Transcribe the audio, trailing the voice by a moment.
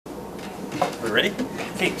We're ready?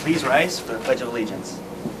 Okay, please rise for the Pledge of Allegiance.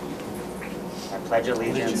 I pledge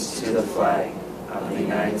allegiance to the flag of the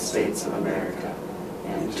United States of America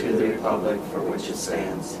and to the republic for which it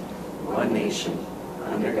stands, one nation,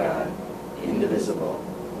 under God, indivisible,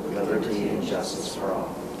 with liberty and justice for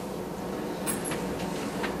all.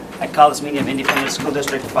 I call this meeting of Independent School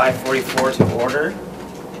District 544 to order.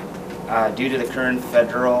 Due to the current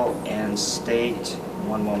federal and state,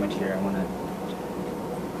 one moment here, I want to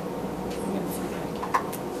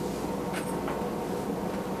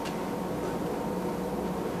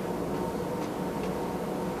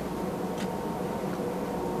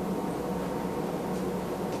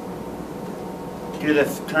Due to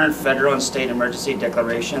the current federal and state emergency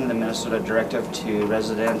declaration, the Minnesota directive to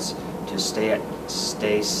residents to stay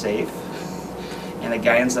safe, and the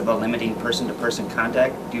guidance about limiting person-to-person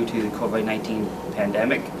contact due to the COVID-19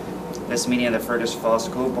 pandemic, this meeting of the Fergus Falls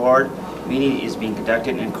School Board meeting is being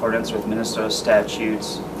conducted in accordance with Minnesota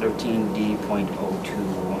Statutes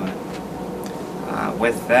 13D.021.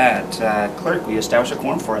 With that, Clerk, will you establish a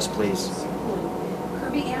quorum for us, please?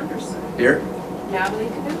 Kirby Anderson. Here. Natalie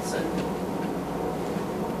Knudsen.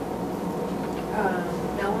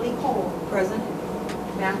 Melanie Cole. Present.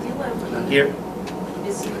 Matthew Lemke. Here.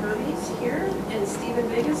 Missy Hermes here. And Stephen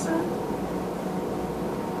Vigasa.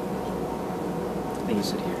 I think you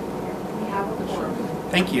said here. We have a quorum.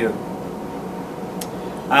 Thank you.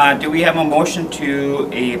 Do we have a motion to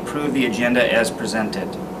approve the agenda as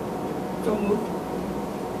presented? So moved.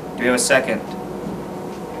 Do we have a second?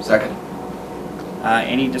 Second.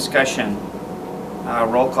 Any discussion?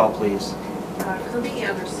 Roll call, please. Kirby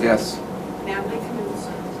Anderson. Yes. Natalie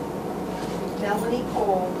Knudsen. Melanie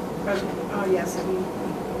Cole. Present. Oh, yes.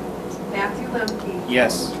 Matthew Lemke.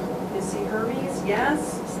 Yes. Missy Hermes,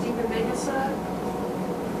 yes. Stephen Vigasa.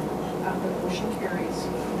 The motion carries.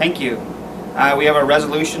 Thank you. We have a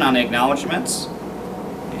resolution on acknowledgements,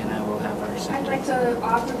 and I will have our I'd secretary. like to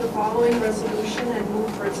offer the following resolution and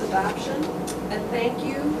move for its adoption. A thank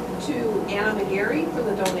you to Anna McGarry for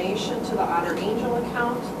the donation to the Otter Angel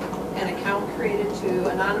account, an account created to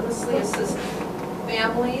anonymously assist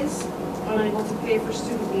families unable to pay for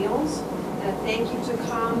student meals. And a thank you to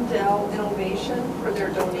ComDell Innovation for their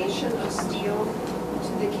donation of steel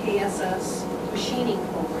to the KSS machining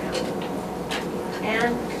program.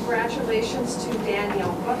 And congratulations to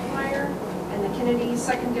Danielle Buckmeyer and the Kennedy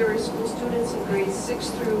Secondary School students in grades 6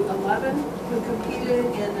 through 11 who competed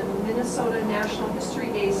in the Minnesota National History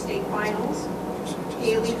Day state finals.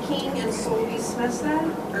 Haley King and Solby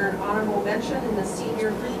Smestad earned honorable mention in the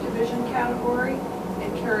senior group division category,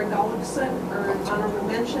 and Kara Gullickson earned honorable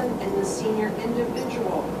mention in the senior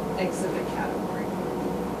individual exhibit category.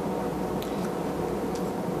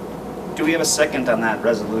 Do we have a second on that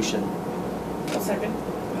resolution? A second.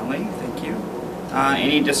 Melanie, thank you.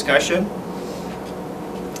 Any discussion?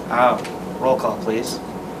 Roll call, please.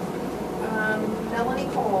 Melanie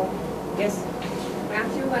Cole. Yes.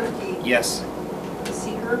 Matthew Lemke. Yes.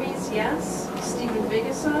 Missy Hermes, yes. Stephen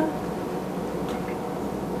Vigasa.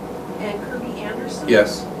 And Kirby Anderson.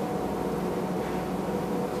 Yes.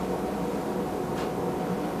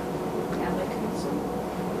 Natalie Knudsen.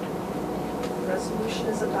 Resolution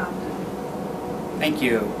is adopted. Thank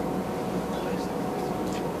you.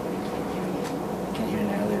 Can you hear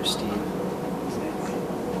Natalie or Steve?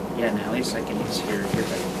 Yeah, Natalie's second. He's here.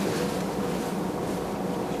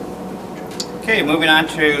 Okay, moving on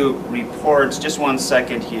to reports. Just 1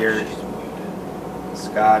 second here.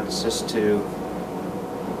 Scott, it's just to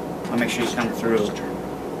I'll make sure you come through.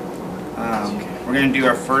 We're going to do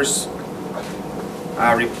our first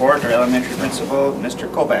report, our elementary principal, Mr.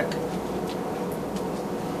 Kobeck.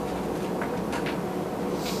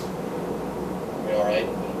 We all right?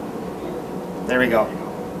 There we go.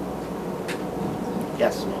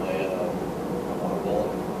 Yes. I'm on a roll.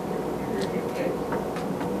 You're hearing me okay?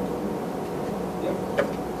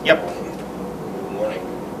 Yep. Good morning.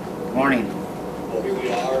 Good morning. Well, here we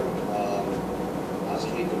are, last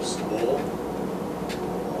week of school.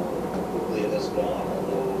 How quickly it has gone,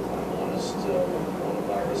 although if I'm honest,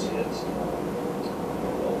 coronavirus hit.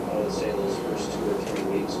 I would say those first 2 or 3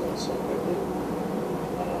 weeks went so quickly.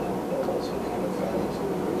 But also kind of fell into a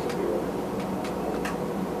groove here.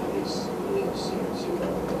 These really seem to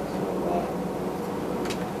have through a lot.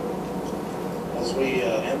 As we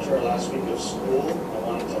enter our last week of school, I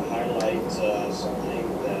wanted to highlight something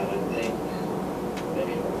that I think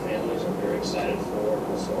many of our families are very excited for, and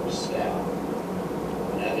also our staff.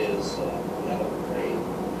 And that is, we have a parade,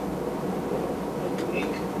 a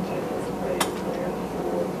unique type of parade planned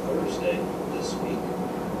for Thursday this week,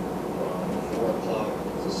 from 4 o'clock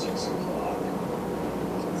to 6 o'clock.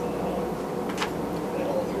 At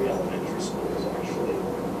all 3 elementary schools.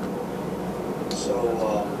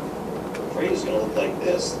 The parade is going to look like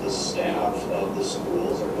this. The staff of the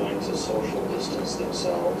schools are going to social distance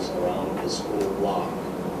themselves around the school block,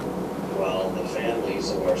 while the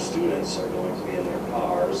families of our students are going to be in their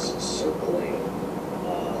cars circling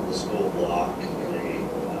the school block in a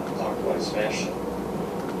clockwise fashion.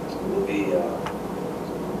 It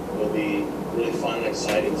will be really fun and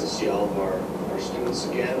exciting to see all of our students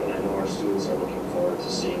again, and I know our students are looking forward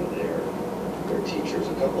to seeing their teachers.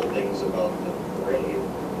 A couple of things about the parade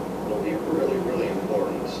will be really, really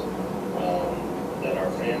important, that our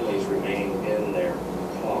families remain in their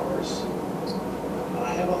cars.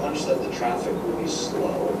 I have a hunch that the traffic will be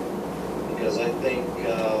slow, because I think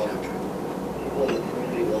people in the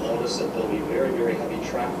community will notice that there'll be very, very heavy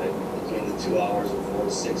traffic between the 2 hours of 4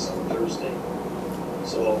 to 6 on Thursday.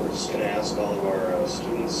 So we're just going to ask all of our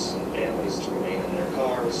students and families to remain in their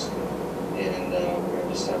cars, and we're going to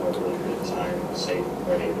just have a really good time, safe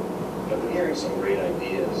parade. I've been hearing some great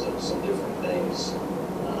ideas of some different things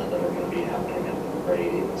that are going to be happening at the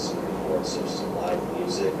parade, even some reports of some live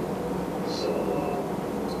music. So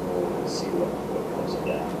we'll see what comes of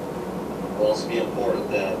that. It'll also be important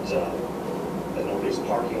that nobody's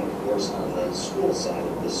parking, of course, on the school side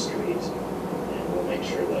of the street. We'll make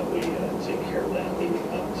sure that we take care of that leading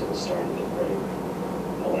up to the start of the parade.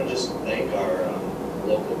 I want to just thank our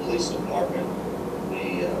local police department.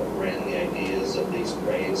 We ran the ideas of these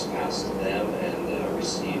parades past them and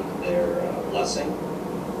received their blessing.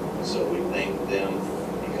 So we thank them,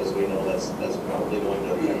 because we know that's probably going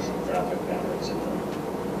to affect some traffic patterns in the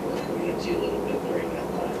community a little bit during that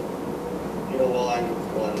time. You know, while I'm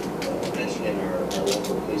mentioning our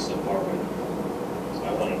local police department,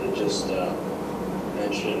 I wanted to just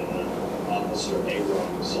mention Officer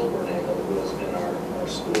Abram Silvernagel, who has been our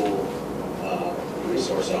school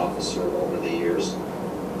resource officer over the years.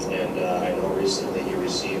 And I know recently he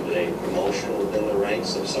received a promotion within the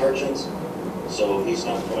ranks of sergeant. So he's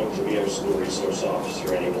not going to be our school resource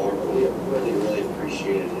officer anymore, but we have really, really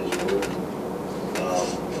appreciated his work.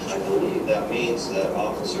 I believe that means that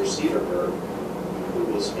Officer Cedarberg, who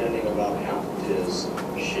was spending about half of his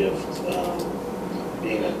shift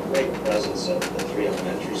being a great presence at the 3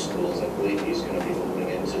 elementary schools, I believe he's going to be moving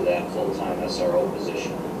into that full-time SRO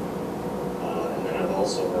position. And then I've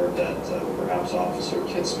also heard that perhaps Officer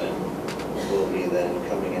Kitzman will be then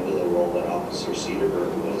coming into the role that Officer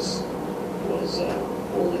Cedarberg was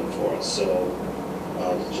holding for us. So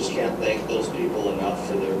just can't thank those people enough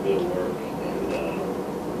for their good work, and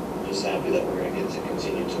just happy that we're going to get to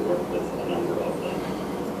continue to work with a number of them.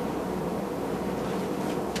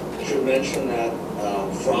 I should mention that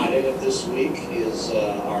Friday of this week is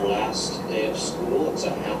our last day of school. It's a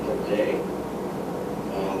half a day.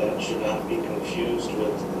 That should not be confused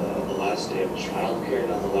with the last day of childcare.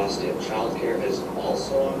 Now, the last day of childcare is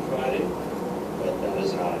also on Friday, but that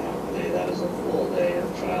is not a half a day. That is a full day of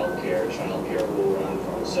childcare. Childcare will run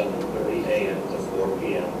from 7:30 a.m. to 4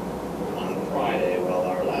 p.m. on Friday, while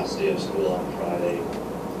our last day of school on Friday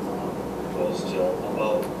goes till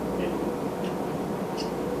about midnight.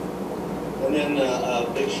 And then a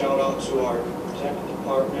big shout out to our tech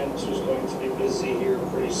department, who's going to be busy here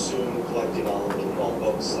pretty soon collecting all of the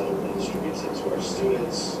Chromebooks that have been distributed to our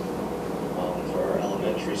students. For our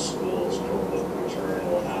elementary schools, Chromebook return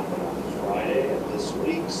will happen on Friday of this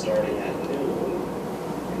week, starting at noon,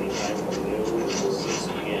 anytime from noon until 6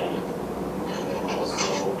 p.m. And then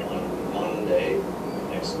also on Monday,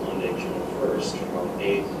 next Monday, June 1st, from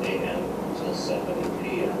 8 a.m. until 7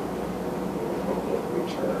 p.m. Chromebook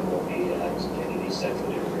return will be at Kennedy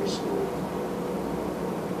Secondary School.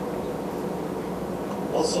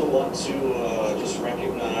 Also want to just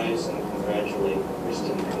recognize and congratulate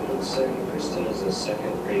Kristen Knudsen. Kristen is a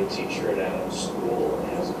second grade teacher at Adams School and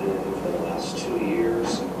has been for the last 2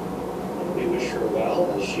 years. And we wish her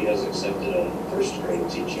well, as she has accepted a first grade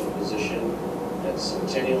teaching position at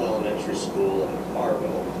Centennial Elementary School in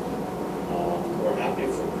Fargo. We're happy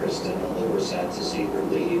for Kristen, although we're sad to see her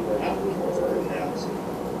leave. We're happy for her in that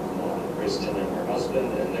Kristen and her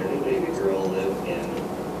husband and their new baby girl live in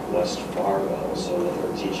West Fargo. So with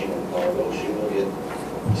her teaching in Fargo, she will get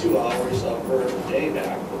 2 hours of her day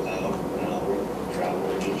back without an hour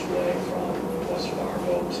traveling each way from West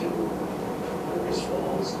Fargo to Fergus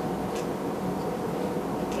Falls.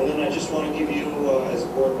 And then I just want to give you, as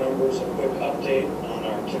board members, a quick update on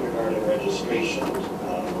our kindergarten registration.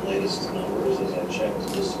 The latest numbers, as I checked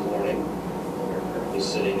this morning, we're currently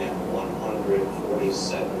sitting at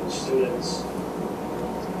 147 students.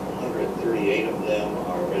 138 of them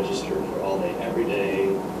are registered for all day, every day.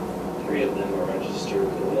 3 of them are registered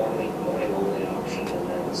for the morning only option, and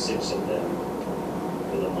then 6 of them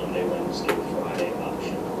for the Monday, Wednesday, Friday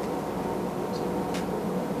option.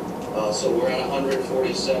 So we're at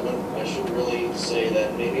 147. I should really say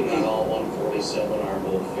that maybe not all 147 are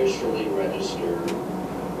officially registered,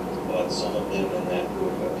 but some of them in that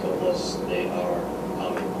group at Kill List, they are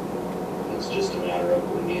coming. It's just a matter of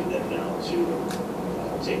we need them now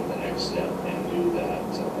to take the next step and do that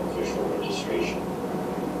official registration.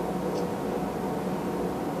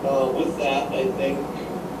 With that, I think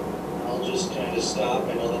I'll just kind of stop.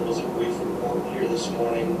 I know that was a brief report here this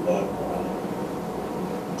morning, but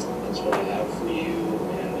that's what I have for you,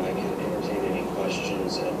 and I can entertain any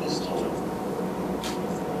questions at this time.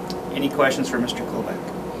 Any questions for Mr. Colbeck?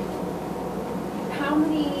 How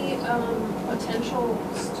many potential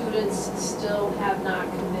students still have not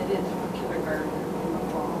committed for kindergarten in the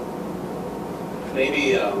fall?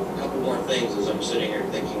 Maybe a couple more things as I'm sitting here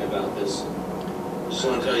thinking about this. Just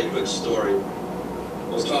want to tell you a quick story.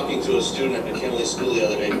 I was talking to a student at McKinley School the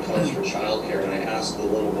other day who comes for childcare, and I asked the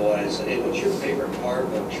little boy, I said, hey, what's your favorite part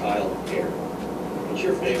of childcare? What's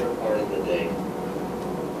your favorite part of the day?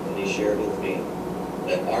 And he shared with me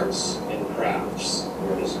that arts and crafts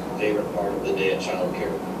were his favorite part of the day at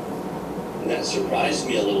childcare. And that surprised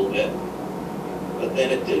me a little bit, but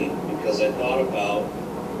then it didn't, because I thought about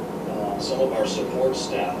some of our support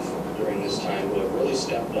staff during this time who have really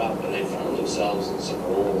stepped up, and they found themselves in some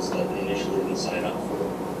roles that they initially didn't sign up for.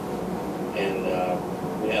 And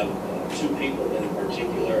we have two people in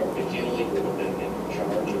particular at McKinley who have been in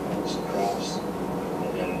charge of arts and crafts,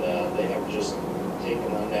 and they have just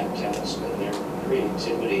taken on that task, and their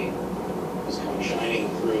creativity has come shining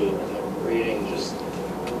through, and they're creating just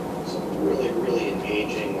some really, really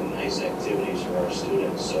engaging and nice activities for our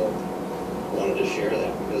students. So I wanted to share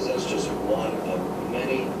that because that's just one of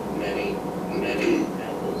many, many, many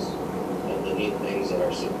examples of the neat things that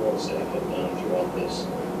our support staff have done throughout this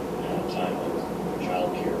time of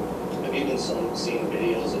childcare. I've even seen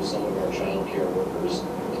videos of some of our childcare workers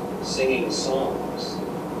singing songs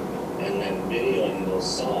and then videoing those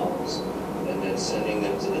songs and then sending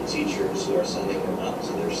them to the teachers who are sending them out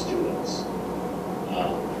to their students.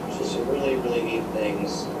 So some really, really neat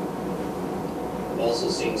things. I've also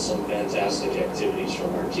seen some fantastic activities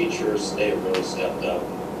from our teachers. They have really stepped up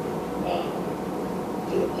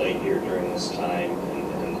to the plate here during this time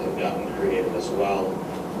and have gotten creative as well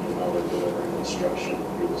in how they're delivering instruction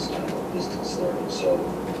through this time of distance learning. So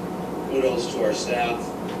kudos to our staff.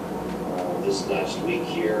 This last week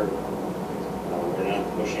here, we're not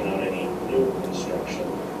pushing out any new instruction,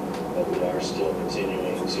 but we are still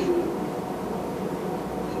continuing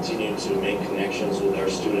to make connections with our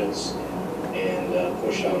students and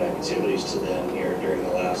push out activities to them here during the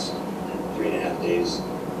last 3.5 days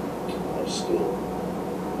of school.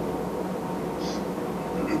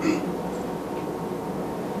 Do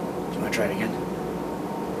you want to try it again?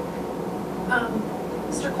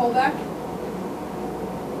 Mr. Colbeck?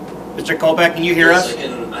 Mr. Colbeck, can you hear us?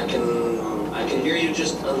 Yes, I can hear you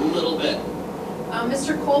just a little bit.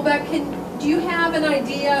 Mr. Colbeck, do you have an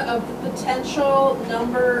idea of the potential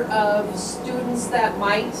number of students that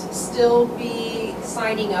might still be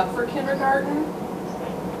signing up for kindergarten?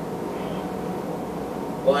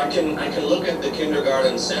 Well, I can look at the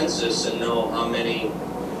kindergarten census and know how many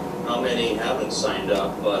haven't signed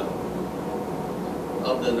up, but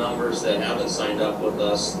of the numbers that haven't signed up with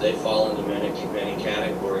us, they fall into many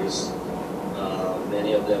categories.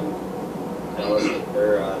 Many of them tell us that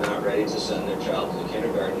they're not ready to send their child to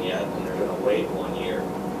kindergarten yet, and they're going to wait 1 year.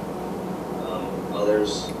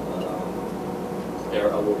 Others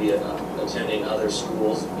will be attending other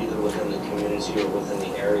schools, either within the community or within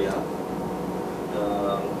the area.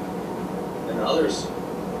 And others,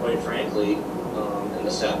 quite frankly, and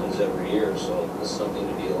this happens every year, so it's something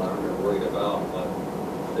to be alarmed or worried about, but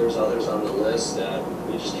there's others on the list that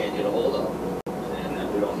we just can't get a hold of and that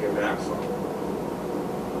we don't hear back from.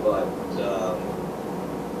 But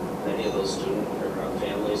many of those students or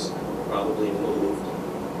families probably moved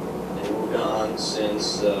on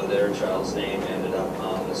since their child's name ended up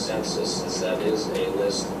on the census, since that is a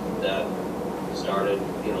list that started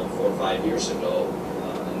 4 or 5 years ago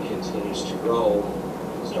and continues to grow,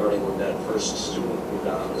 starting with that first student who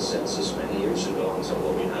got on the census many years ago until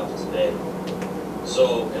what we have today.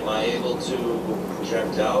 So am I able to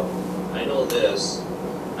project out? I know this.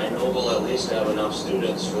 I know we'll at least have enough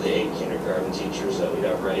students for the 8 kindergarten teachers that we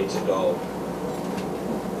have ready to go.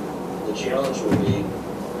 The challenge will be,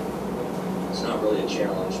 it's not really a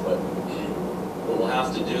challenge, but what we'll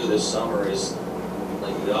have to do this summer is,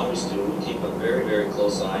 like we always do, keep a very, very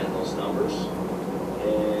close eye on those numbers.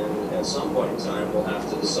 And at some point in time, we'll have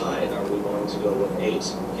to decide, are we going to go with 8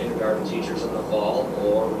 kindergarten teachers in the fall,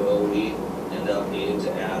 or will we end up needing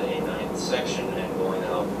to add a 9th section and going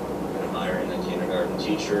out and hiring a kindergarten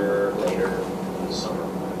teacher later this summer.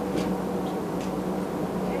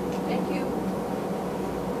 Okay, thank you.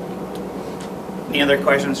 Any other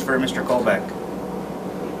questions for Mr. Colbeck?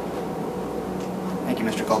 Thank you,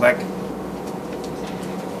 Mr. Colbeck.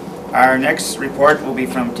 Our next report will be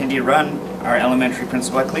from Tindy Run, our elementary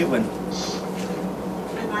principal at Cleveland.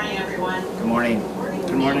 Good morning, everyone. Good morning.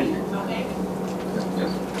 Good morning. Okay.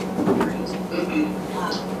 Yes.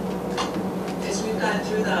 As we've gone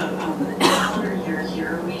through the calendar year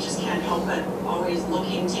here, we just can't help but always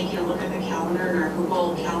taking a look at the calendar, and our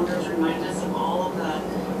Google calendars remind us of all of the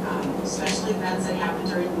special events that happen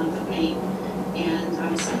during the month of May.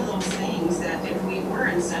 And some of those things that if we were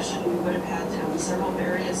in session, we would have had several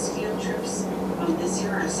various field trips. This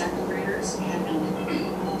year, our second graders had been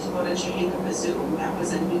to go to Chihinga Zoo. That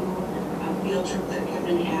was a new field trip that had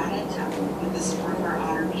been added with the support of our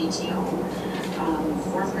Otter PTO.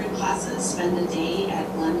 Fourth grade classes spend a day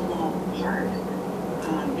at Glendale Park,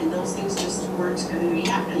 and those things just weren't going to be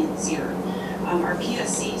happening this year. Our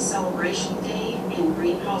PSC Celebration Day and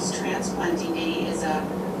Greenhouse Transplanting Day is a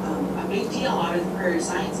big deal out of the Prairie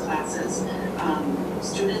Science classes.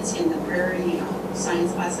 Students in the Prairie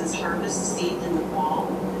Science classes harvest seed in the fall,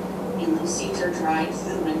 and those seeds are dried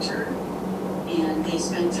through the winter. And they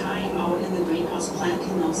spend time out in the greenhouse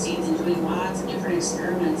planting those seeds and doing lots of different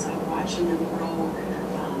experiments of watching them grow,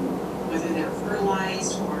 whether they're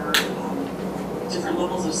fertilized or different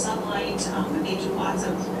levels of sunlight. They do lots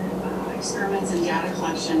of experiments and data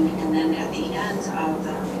collection, and then at the end of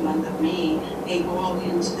the month of May, they go out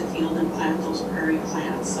into the field and plant those prairie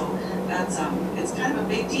plants. So that's it's kind of a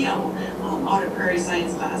big deal out of Prairie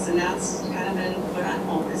Science class, and that's kind of been put on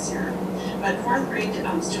hold this year. But fourth grade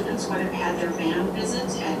students would have had their band visit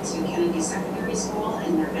at Kennedy Secondary School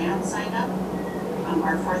and their band sign up.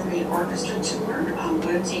 Our fourth grade orchestra tour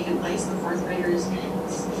would have taken place. The fourth graders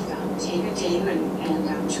take a day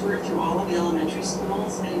and tour through all of the elementary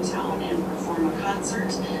schools in town and perform a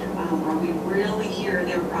concert where we really hear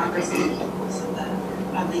their progress in the course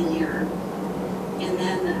of the year. And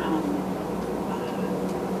then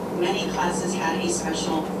many classes had a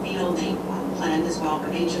special field day planned as well,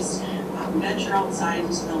 but they just venture outside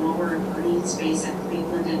into the lower green space at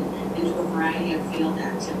Cleveland and do a variety of field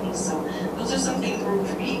activities. So those are some things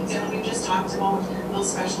we just talked about, those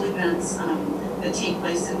special events that take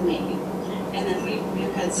place in May. And then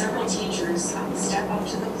we've had several teachers step up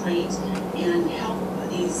to the plate and help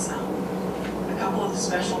these, a couple of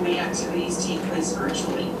special May activities take place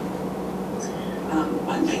virtually.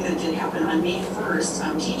 One thing that did happen on May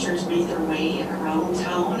 1st, teachers made their way around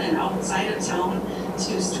town and outside of town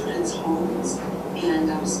to students' homes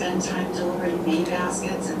and spent time delivering May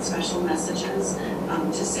baskets and special messages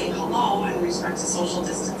to say hello and respect to social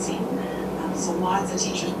distancing. So lots of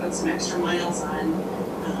teachers put some extra miles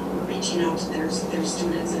on reaching out to their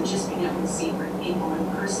students and just being able to see people in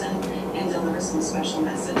person and deliver some special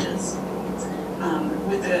messages.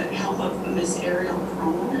 With the help of Miss Ariel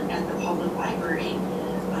Crone at the public library,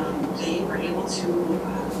 they were able to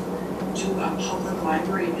do a public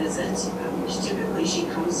library visit. Typically she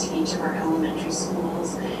comes to each of our elementary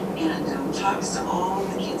schools and talks to all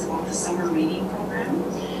the kids about the summer reading program.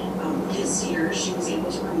 This year she was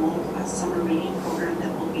able to promote a summer reading program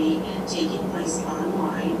that will be taking place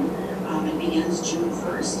online. It begins June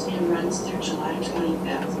 1st and runs through July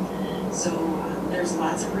 25th. So there's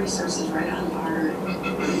lots of resources right on our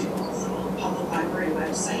public library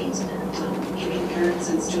website, giving parents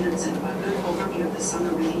and students a good overview of the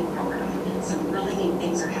summer reading program. Some really neat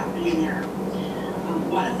things are happening there.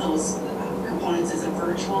 One of those components is a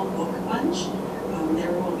virtual book bunch.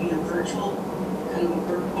 There will be a virtual kind of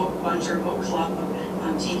a book bunch or book club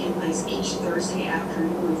taking place each Thursday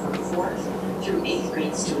afternoon for 4th through 8th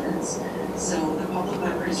grade students. So the public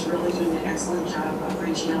library is really doing an excellent job of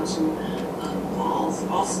reaching out to all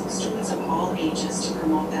students of all ages to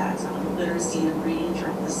promote that literacy and reading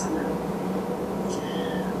throughout the summer.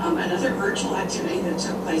 Another virtual activity that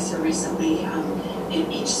took place here recently,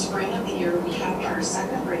 in each spring of the year, we have our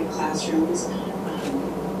second grade classrooms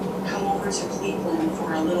come over to Cleveland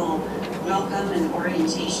for a little welcome and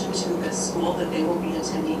orientation to the school that they will be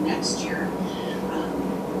attending next year.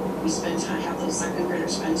 We have those second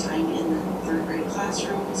graders spend time in the third grade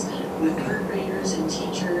classrooms with third graders and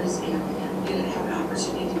teachers, and we have an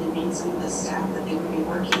opportunity to meet some of the staff that they will be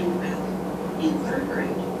working with in third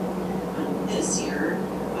grade. This year,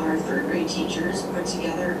 our third grade teachers put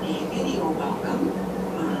together a video welcome.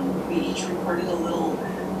 We each recorded a little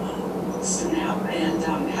snap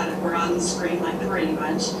and we're on the screen like the Brady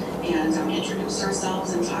Bunch and introduced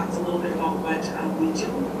ourselves and talked a little bit about what we do.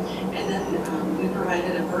 And then we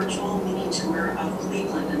provided a virtual mini tour of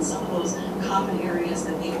Cleveland and some of those common areas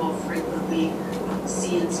that they will frequently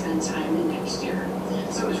see and spend time in next year.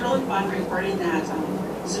 So it was really fun recording that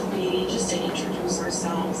Zoom meeting just to introduce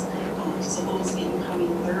ourselves, so those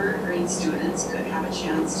incoming third grade students could have a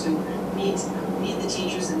chance to meet the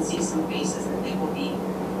teachers and see some faces that they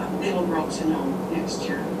will grow to know next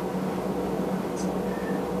year.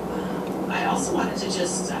 I also wanted to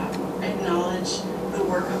just acknowledge the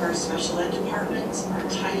work of our special ed department, our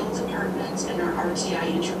title department, and our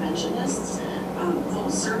RTI interventionists.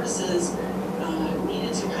 Those services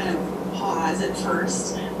needed to kind of pause at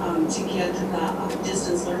first to get the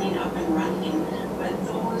distance learning up and running, but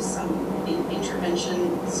those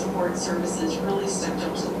intervention support services really stepped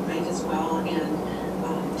up to the plate as well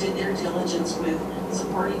and did their diligence with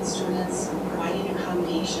supporting students, providing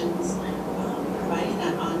accommodations, providing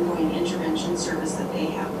that ongoing intervention service that they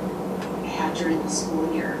have had during the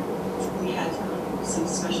school year. We had some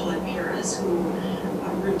special ed paras who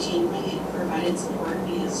routinely provided support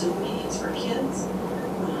via Zoom meetings for kids.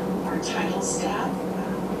 Our title staff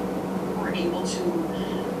were able to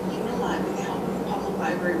utilize, with the help of the public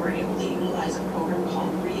library, were able to utilize a program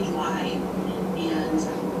called Read Live, and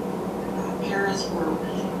paras were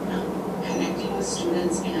connecting with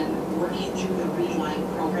students and working through the Read Live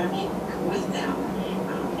programming with them.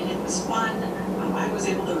 And it was fun. I was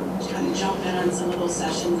able to kind of jump in on some of those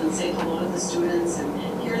sessions and say hello to the students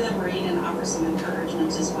and hear them read and offer some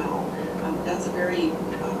encouragement as well. That's a very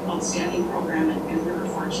outstanding program, and we were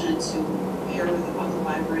fortunate to pair with the public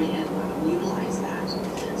library and utilize that.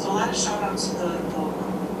 So a lot of shout outs to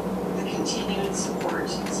the continued support,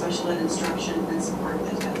 special ed instruction and support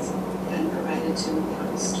that has been provided to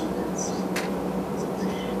the students.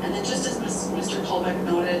 And then just as Mr. Colbeck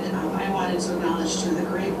noted, I wanted to acknowledge too the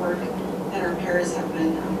great work that our paras have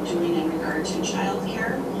been doing in regard to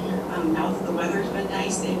childcare. Now that the weather's been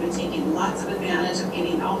nice, they've been taking lots of advantage of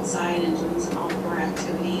getting outside and doing some outdoor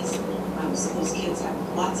activities. So those kids have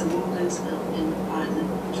lots of movement and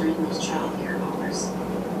fun during those childcare hours.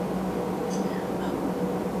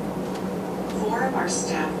 4 of our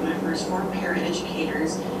staff members, 4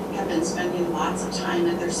 para-educators, have been spending lots of time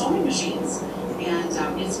at their sewing machines.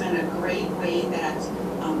 And it's been a great way that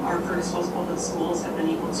our Fergus Falls Public Schools have been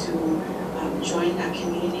able to join that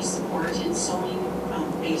community support in sewing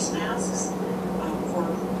face masks for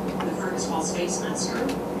the Fergus Falls Face Mask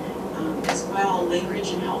Group. As well, Lake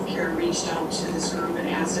Region Healthcare reached out to this group and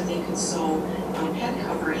asked if they could sew head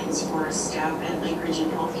coverings for staff at Lake Region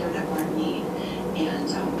Healthcare that were in need. And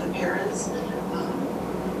the parents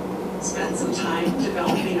spent some time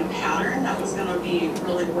developing a pattern that was going to be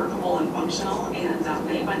really workable and functional, and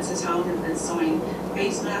they went to town and been sewing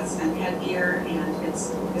face masks and headgear, and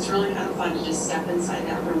it's really kind of fun to just step inside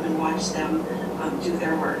that room and watch them do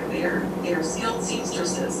their work. They are skilled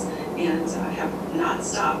seamstresses and have not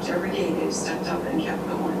stopped. Every day they've stepped up and kept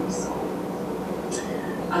going. So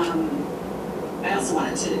I also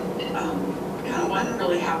wanted to kind of one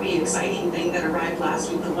really happy, exciting thing that arrived last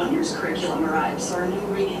week. The Wonders curriculum arrived. So our new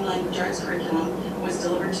reading language arts curriculum was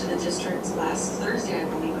delivered to the district last Thursday, I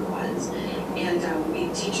believe it was. And we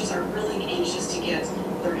teachers are really anxious to get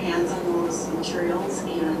their hands on those materials,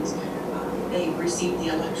 and they received the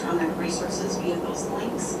electronic resources via those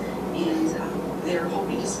links. And they're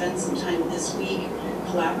hoping to spend some time this week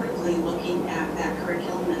collaboratively looking at that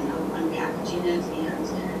curriculum and unpackaging it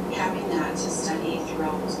and having that to study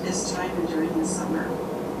throughout this time and during the summer.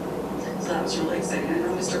 So that was really exciting. I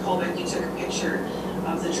know Mr. Colbeck, you took a picture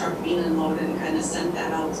of the truck being unloaded and kind of sent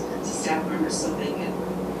that out to staff members so they could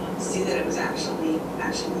see that it was actually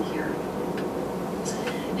here.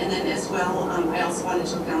 And then as well, I also wanted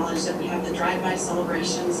to acknowledge that we have the drive-by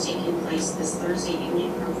celebrations taking place this Thursday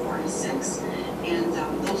evening from 4 to 6. And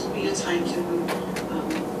those will be a time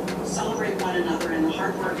to celebrate one another and the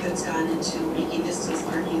hard work that's gone into making distance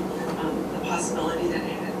learning the possibility that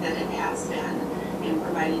it has been, and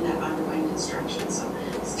providing that ongoing instruction. So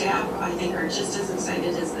staff, I think, are just as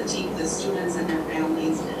excited as the students and their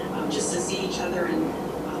families, just to see each other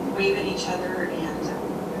and wave at each other,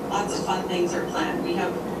 and lots of fun things are planned. We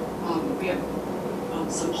have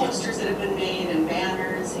some posters that have been made, and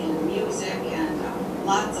banners, and music, and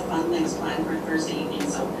lots of fun things planned for Thursday evening.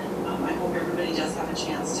 So I hope everybody does have a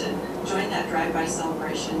chance to join that drive-by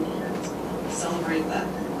celebration and celebrate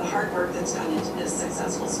the hard work that's gone into this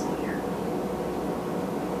successful school year.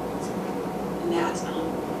 And that,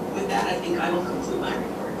 with that, I think I will conclude my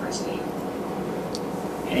report for today.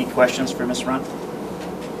 Any questions for Ms. Run?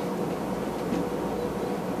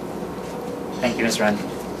 Thank you, Ms. Run.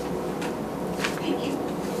 Thank you.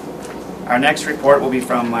 Our next report will be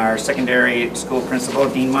from our secondary school principal,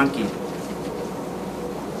 Dean Monkey.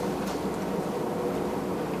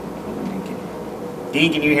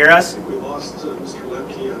 Dean, can you hear us? I think we lost Mr.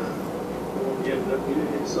 Lemke. Won't get unmuted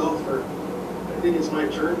himself, or I think it's my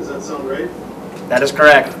turn. Does that sound right? That is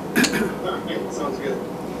correct. All right, sounds good.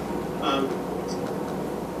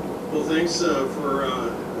 Well, thanks for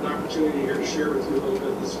an opportunity here to share with you a little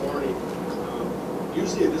bit this morning.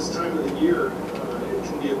 Usually at this time of the year, it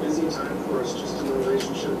can be a busy time for us just in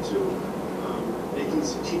relationship to making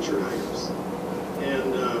some teacher hires.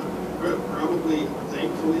 And probably,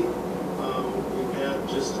 thankfully, we've had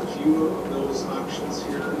just a few of those options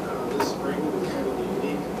here this spring with kind of a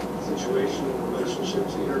unique situation in relationship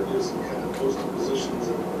to interviews and kind of posting positions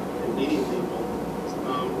and meeting people.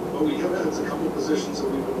 But we have had a couple positions that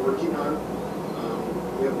we've been working on.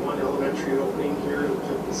 We have one elementary opening here in the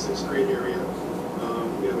 5th and 6th grade area.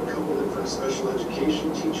 We have a couple different special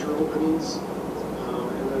education teacher openings.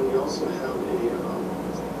 And then we also have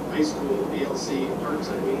a high school ALC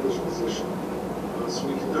part-time English position. So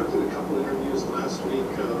we conducted a couple interviews last week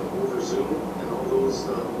over Zoom, and all those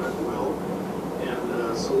went well.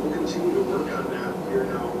 And so we'll continue to work on that here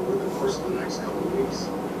now over the course of the next couple of weeks,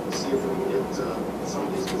 see if we can get some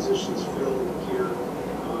of these positions filled here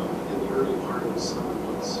in the early part of the summer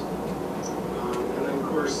months. And then, of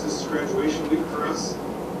course, this is graduation week for us.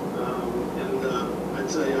 I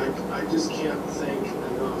tell you, I just can't thank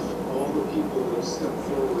enough all the people that have stepped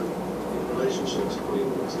forward in relationship to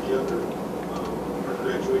putting together our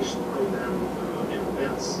graduation program and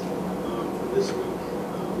events for this week.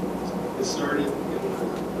 It started in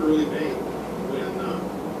early May when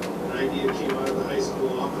an idea came out of the high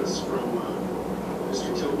school office from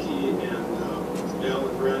Mr. Tilkey and Val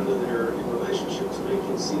and Brenda there in relationship to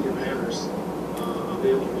making senior banners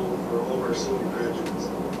available for all of our senior graduates.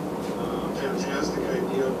 Fantastic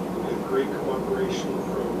idea. We had great cooperation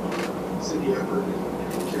from City Effort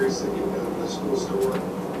and Cary City, the school store.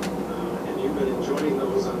 And you've been enjoying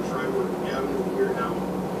those on Freiburg Avenue here now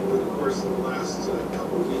over the course of the last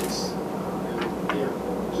couple of weeks. And yeah,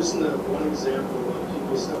 just one example of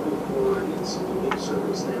people stepping forward in some unique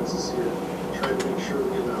circumstances here, trying to make sure we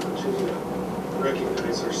get an opportunity to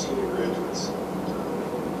recognize our senior graduates.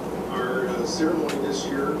 Our ceremony this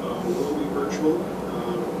year will be virtual.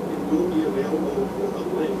 Will be available with a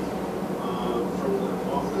link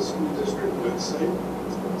off the school district website.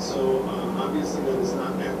 So obviously that is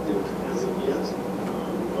not active as of yet,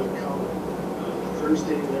 but come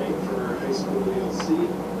Thursday night for our high school ALC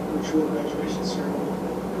virtual graduation ceremony,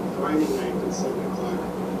 and Friday night at 7 o'clock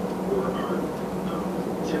for our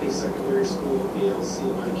Kenny Secondary School ALC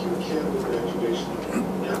IQ Academy graduation.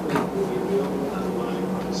 That link will be available online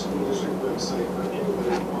on the school district website for anybody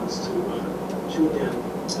that wants to tune in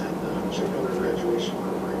and check out our graduation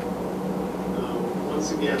program.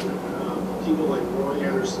 Once again, people like Roy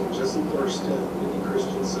Anderson, Jesse Thorstead, Mindy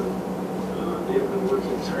Christensen, they have been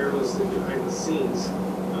working tirelessly behind the scenes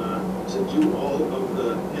to do all of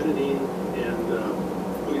the editing and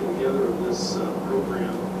putting together of this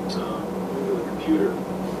program over the computer.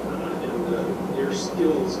 And their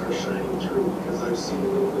skills are shining through because I've seen a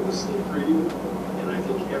little bit of a sneak preview, and I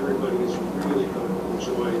think everybody is really going to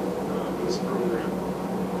enjoy this program.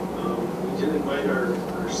 We did invite our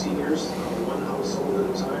seniors, one household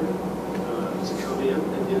at a time, to come in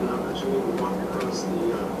and get an opportunity to walk across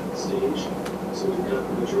the stage. So we've got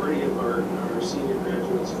the majority of our senior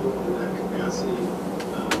graduates filmed in that capacity,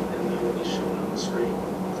 and that will be shown on the screen.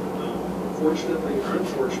 Fortunately or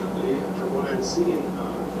unfortunately, from what I'm seeing,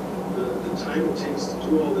 the time it takes to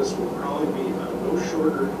do all this will probably be no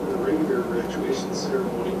shorter than a regular graduation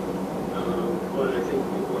ceremony, but I think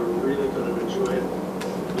people are really going to enjoy it.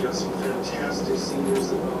 We have some fantastic seniors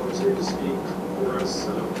that volunteered to speak for us. A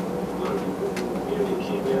lot of people from the community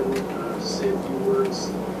came in to say a few words,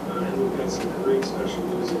 and we've got some great special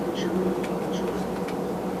music which you're really going to enjoy.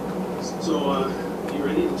 So be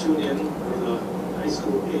ready to tune in for the high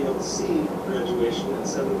school ALC graduation at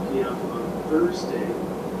 7 p.m. on Thursday.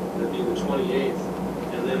 That'd be the 28th.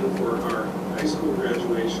 And then for our high school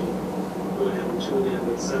graduation, go ahead and tune in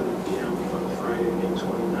at 7 p.m. on Friday, May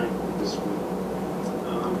 29th this week.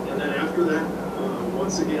 And then after that,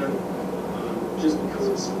 once again, just because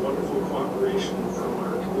of some wonderful cooperation from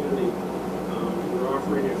our community, we're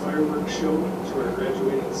offering a fireworks show to our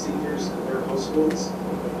graduating seniors and their households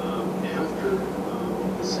after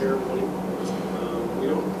the ceremony. We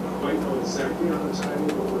don't quite know exactly on the timing,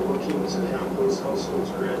 but we're looking to have those households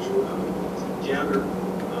gather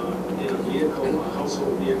in a vehicle, a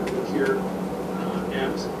household vehicle here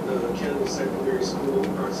at the Kennedy Secondary School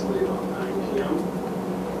approximately about 9 p.m.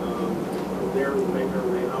 From there, we'll make our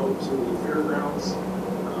way out to the fairgrounds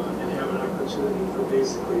and have an opportunity for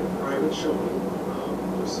basically a private showing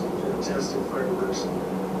with some fantastic fireworks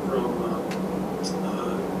from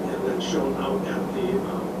shown out at the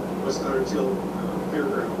West Otter Tail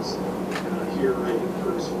Fairgrounds here right in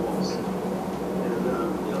Fergus Falls.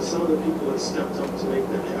 And some of the people that stepped up to make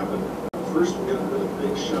that happen. First, we got a really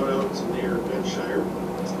big shout out to Mayor Ben Shire.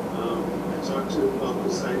 I talked to him about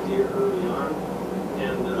this idea early on,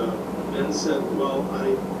 and Ben said, well,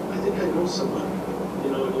 I think I know somebody.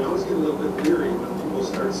 And you always get a little bit leery when people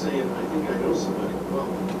start saying, I think I know somebody. Well,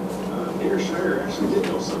 Mayor Shire actually did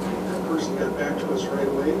know something. That person got back to us right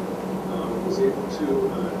away, was able to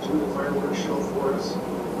do the fireworks show for us,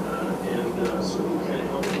 and so he kind of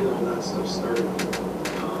helped get all that stuff started,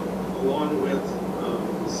 along with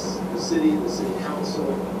the city council,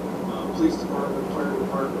 police department, fire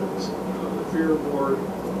department, the fair board,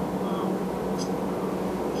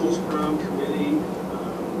 post-prom committee,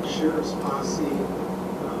 sheriff's posse.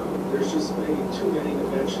 There's just too many to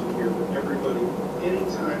mention here, but everybody,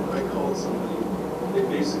 anytime I called somebody, they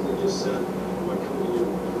basically just said, what can we do?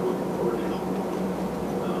 We're looking forward to help.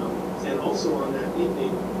 And also on that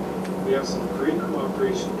evening, we have some great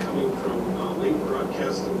cooperation coming from late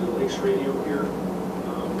broadcasting to Lakes Radio here,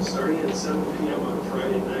 starting at 7 p.m. on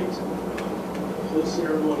Friday night. The whole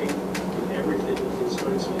ceremony and everything is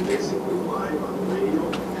going to be basically live on the radio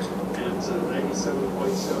at 97.7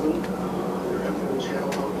 on their FM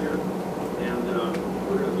channel out there. And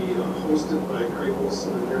we're going to be hosted by Craig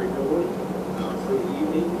Wilson and Mary Nolan for the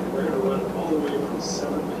evening. And we're going to run all the way from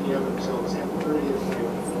 7 p.m. until 10:30 at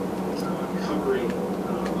night, covering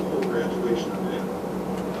the whole graduation event.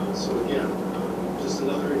 So again, just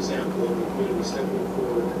another example of the community stepping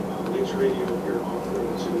forward. Lakes Radio here offering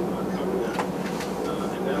to cover that.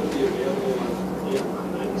 And that'll be available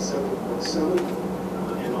on 97.7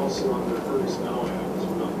 and also on the Fergus Now app as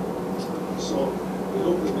well. So we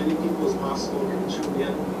hope as many people as possible can tune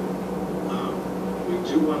in. We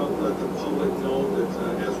do want to let the public know that,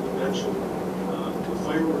 as we mentioned, the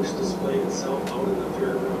fireworks display itself out in the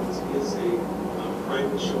fairgrounds is a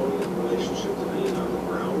private showing in relationship to being on the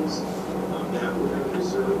grounds. That we're going to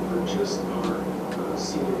reserve for just our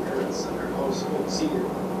senior parents and their household,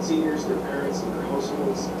 seniors, their parents and their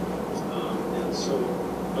households. And so,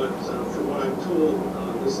 but from what I'm told,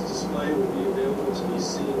 this display will be available to be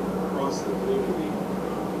seen across the community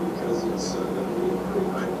because it's going to be pretty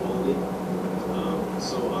high quality.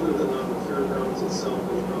 So other than on the fairgrounds itself,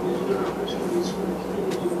 there's probably other opportunities for the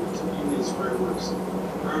community to view these fireworks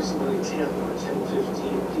approximately 10 or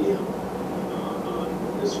 10:15 p.m. On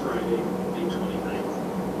this Friday, May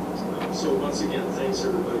 29th. So once again, thanks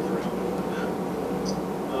everybody for helping with that.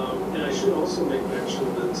 And I should also make mention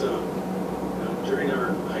that during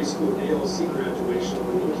our high school ALC graduation,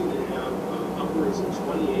 we're looking to have upwards of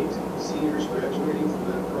 28 seniors graduating from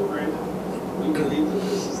that program. We believe that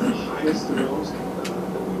this is the highest amount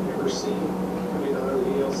that we've ever seen coming out of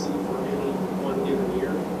the ALC for any one given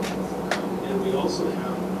year. And we also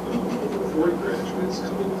have over 40 graduates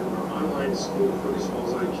coming from our online school, Fergus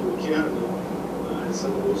Falls IQ Academy. And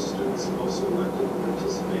some of those students have also elected to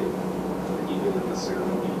participate even in the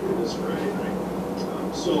ceremony here this Friday night.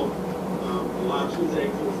 So a lot to be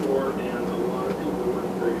thankful for, and a lot of people work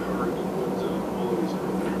very hard to put all of these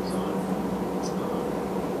programs on.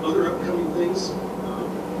 Other upcoming things,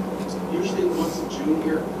 usually in the month of June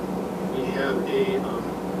here, we have a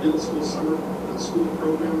middle school summer school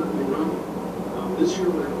program that we run. This year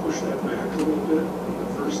we're going to push that back a little bit.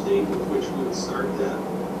 The first date with which we would start that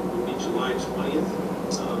would be July 20th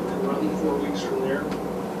and run 4 weeks from there.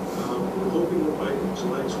 We're hoping that by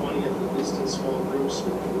July 20th, at least in small groups,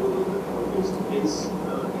 we can do a little bit more face-to-face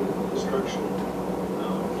instruction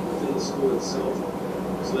within the school itself.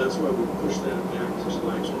 So that's why we push that back to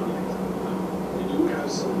July 20th. We do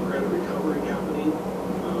have some credit recovery happening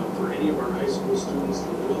for any of our high school students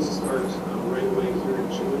that will start right away here in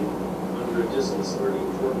June under a distance learning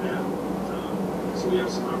format. So we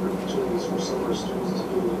have some opportunities for some of our students to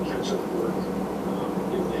do catch up work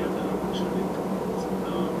if they have that opportunity.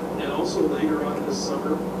 And also later on this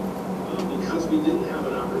summer, because we didn't have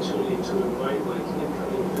an opportunity to invite like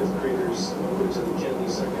incoming fifth graders over to the Kennedy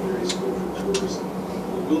Secondary School for tours,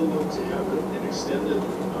 we will look to have an extended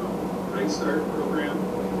Night Start program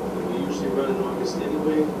that we usually run in August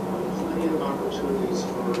anyway. Plenty of opportunities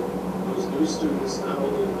for those new students, not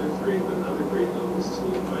only in fifth grade but in other grade levels, to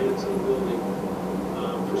be invited to the building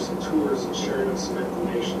for some tours and sharing of some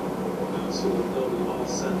information so that they'll be all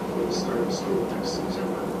set for the start of school next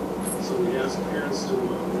September. So we ask parents to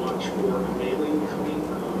watch for a mailing coming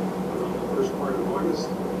around the first part of August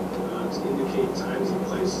to indicate times and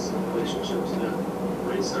places in relationship to that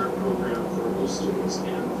Night Start program for new students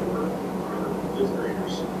and for our fifth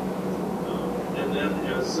graders. And then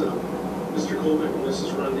as Mr. Colbeck and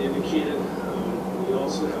Mrs. Rund indicated, we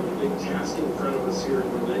also have a big task in front of us here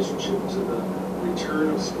in relationship to the return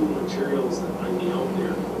of school materials that might be out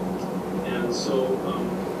there. And so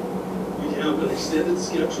we have an extended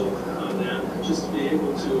schedule on that, just to be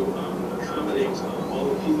able to accommodate all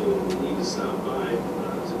the people that we need to stop by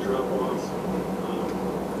to drop off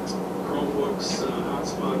Chromebooks,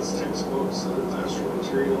 hotspots, textbooks, other classroom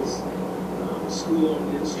materials,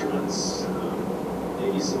 school-owned instruments,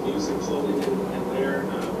 maybe some music floating in there,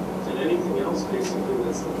 and anything else basically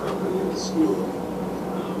that's the property of the school.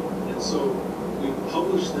 And so we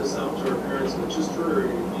published this out to our parents, but just for a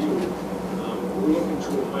review, we're looking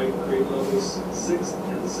to invite grade levels 6th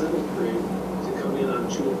and 7th grade to come in on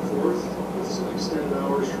June 4th with some extended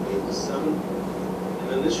hours from 8 to 7. And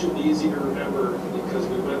then this should be easy to remember because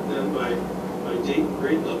we went then by date and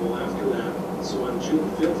grade level after that. So on June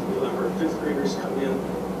 5th, we'll have our 5th graders come in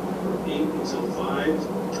from 8 until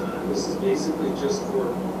 5. This is basically just for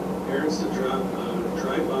parents to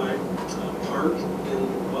drive by, park in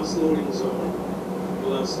the bus loading zone.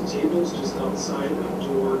 We'll have some tables just outside of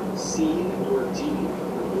door C and door D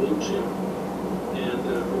of the blue gym. And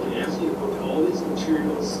we're going to ask you to put all these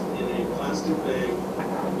materials in a plastic bag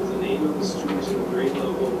with the name of the student and the grade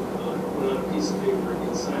level put on a piece of paper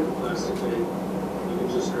inside the plastic bag. You can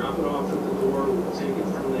just drop it off at the door. We'll take it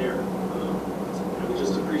from there. And we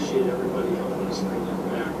just appreciate everybody helping us bring that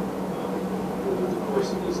back over the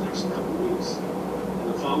course of these next couple weeks. And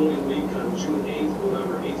the following week, on June 8th, we'll have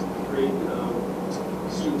our 8th grade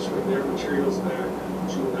students bring their materials back.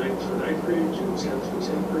 June 9th for 9th grade, June 10th for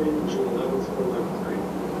 10th grade, and June 11th for 11th grade,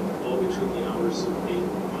 all between the hours of 8 and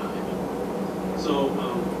 5. So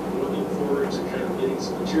we're looking forward to kind of getting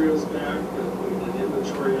some materials back, putting an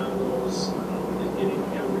inventory on those, and getting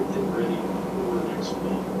everything ready for next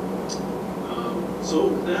fall. So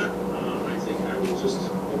with that, I think I will just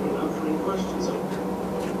open it up for any questions out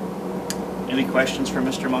there. Any questions for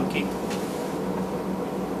Mr. Monkey?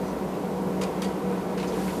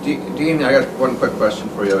 Dean, I got one quick question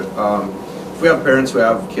for you. If we have parents who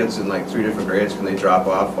have kids in like 3 different grades, can they drop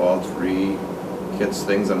off all 3 kids'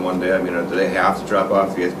 things on one day? I mean, do they have to drop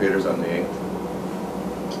off the 8th graders on the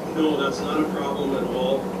 8th? No, that's not a problem at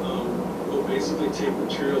all. We'll basically take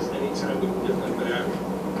materials anytime we can get them back.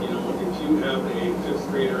 You know, if you have a 5th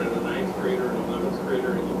grader and a 9th grader and an 11th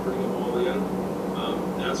grader and you bring them all in,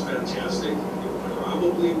 that's fantastic. You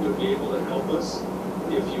probably would be able to help us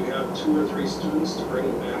if you have 2 or 3 students to bring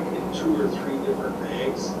them back in 2 or 3 different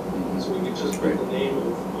bags. So we could just put the name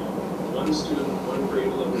of one student, one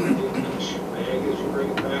grade level in each bag as you bring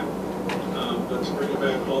it back. But to bring it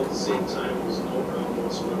back all at the same time is no problem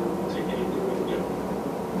whatsoever. We'll take anything we can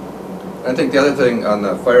get. I think the other thing on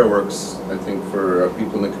the fireworks, I think for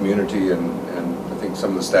people in the community and I think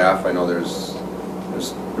some of the staff, I know they're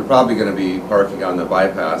probably going to be parking on the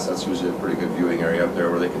bypass. That's usually a pretty good viewing area up there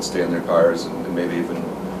where they can stay in their cars and maybe even, I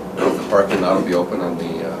don't know if the parking lot will be open on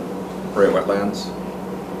the Prairie Wetlands.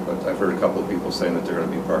 But I've heard a couple of people saying that they're going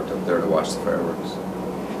to be parked up there to watch the fireworks.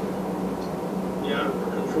 Yeah,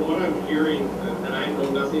 and from what I'm hearing, and I know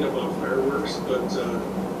nothing about fireworks, but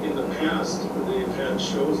in the past, they've had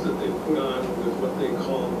shows that they put on with what they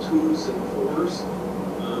call 2s and 4s.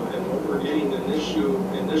 And what we're getting in this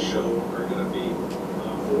show are going to be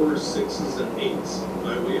 4s, 6s, and 8s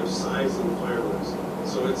by way of size of the fireworks.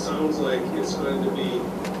 So it sounds like it's going to be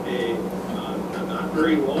a not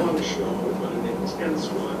very long show, but an intense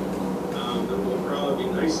one that will probably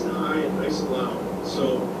be nice and high and nice and loud.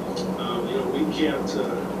 So, you know, we can't,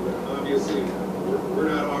 obviously, we're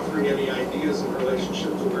not offering any ideas in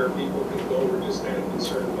relationship to where people can go. We're just kind of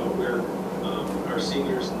concerned about where our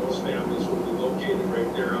seniors and those families will be located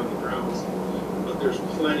right there on the grounds. But there's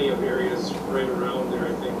plenty of areas right around there,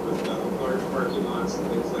 I think, with large parking lots and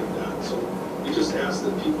things like that. So we just ask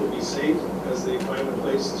that people be safe as they find a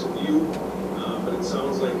place to view. But it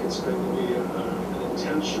sounds like it's going to be an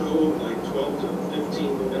intense show, like 12 to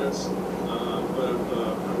 15 minutes, but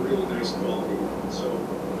of a really nice quality. So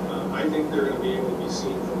I think they're going to be able to be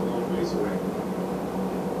seen from a long ways away.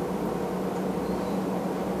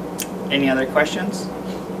 Any other questions?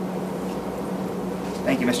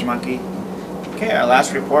 Thank you, Mr. Monkey. Okay, our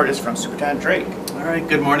last report is from Superintendent Drake. All right,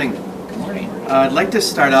 good morning. Good morning. I'd like to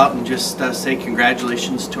start out and just say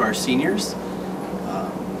congratulations to our seniors.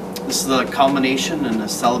 This is the culmination and a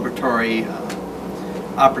celebratory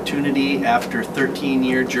opportunity after a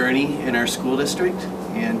 13-year journey in our school district.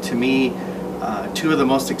 And to me, 2 of the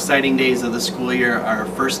most exciting days of the school year are our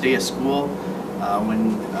first day of school,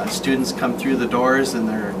 when students come through the doors and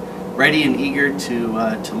they're ready and eager to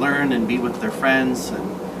learn and be with their friends and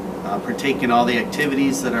partake in all the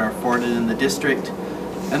activities that are afforded in the district.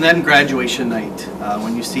 And then graduation night,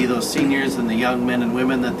 when you see those seniors and the young men and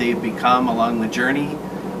women that they've become along the journey,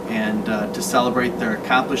 and to celebrate their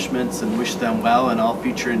accomplishments and wish them well in all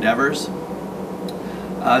future endeavors.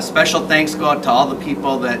 Special thanks go out to all the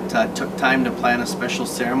people that took time to plan a special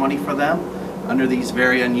ceremony for them under these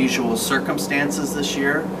very unusual circumstances this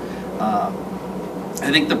year. I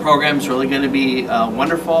think the program's really going to be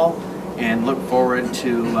wonderful, and look forward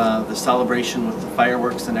to the celebration with the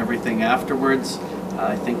fireworks and everything afterwards.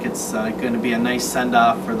 I think it's going to be a nice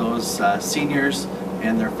send-off for those seniors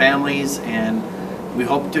and their families, and we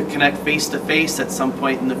hope to connect face-to-face at some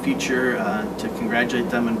point in the future to congratulate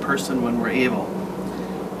them in person when we're able.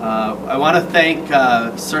 I want to thank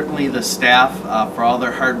certainly the staff for all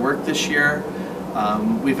their hard work this year.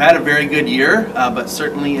 We've had a very good year, but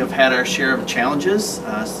certainly have had our share of challenges,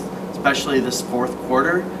 especially this fourth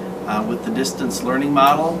quarter with the distance learning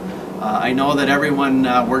model. I know that everyone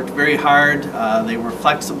worked very hard. They were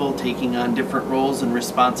flexible, taking on different roles and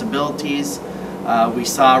responsibilities. We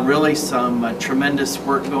saw really some tremendous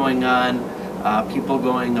work going on, people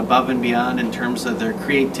going above and beyond in terms of their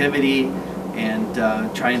creativity and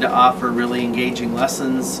trying to offer really engaging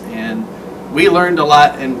lessons. And we learned a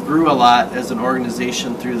lot and grew a lot as an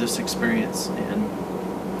organization through this experience.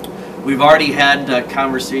 And we've already had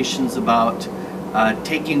conversations about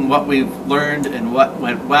taking what we've learned and what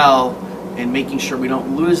went well and making sure we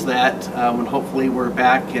don't lose that when hopefully we're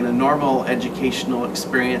back in a normal educational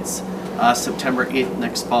experience September 8th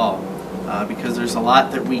next fall, because there's a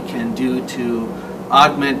lot that we can do to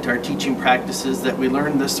augment our teaching practices that we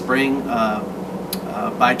learned this spring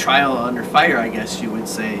by trial under fire, I guess you would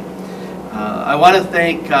say. I want to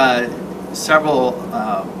thank several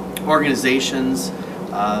organizations,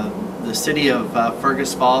 the city of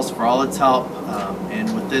Fergus Falls for all its help,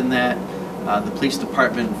 and within that the police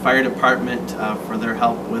department and fire department for their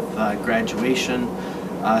help with graduation.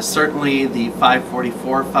 Certainly the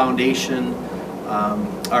 544 Foundation,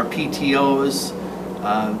 our PTOs,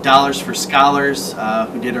 Dollars for Scholars,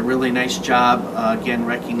 who did a really nice job, again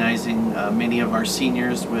recognizing many of our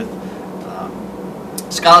seniors with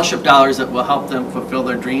scholarship dollars that will help them fulfill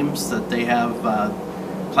their dreams that they have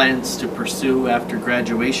plans to pursue after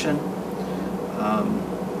graduation.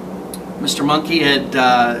 Mr. Monkey had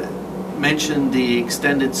mentioned the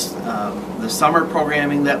extended, the summer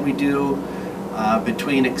programming that we do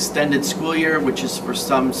between extended school year, which is for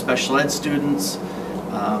some special ed students,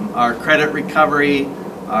 our credit recovery,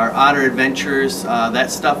 our Otter Adventures,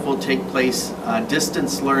 that stuff will take place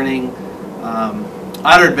distance learning.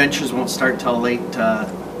 Otter Adventures won't start till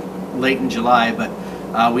late in July,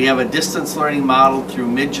 but we have a distance learning model through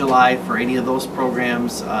mid-July for any of those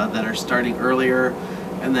programs that are starting earlier,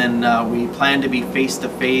 and then we plan to be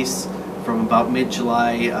face-to-face from about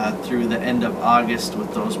mid-July through the end of August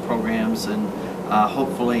with those programs, and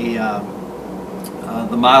hopefully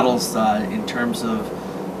the models in terms of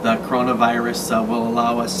the coronavirus will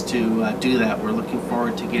allow us to do that. We're looking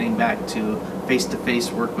forward to getting back to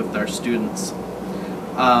face-to-face work with our students.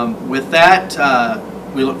 With that,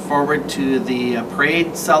 we look forward to the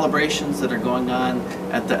parade celebrations that are going on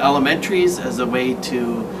at the elementaries as a way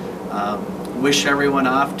to wish everyone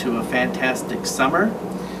off to a fantastic summer.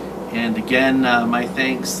 And again, my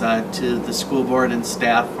thanks to the school board and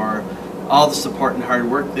staff for all the support and hard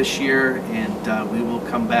work this year, and we will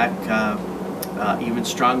come back even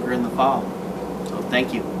stronger in the fall. So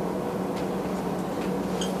thank you.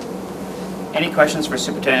 Any questions for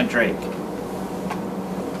Superintendent Drake?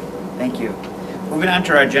 Thank you. Moving on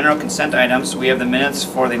to our general consent items, we have the minutes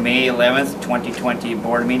for the May 11th, 2020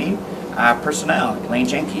 board meeting. Personnel, Lane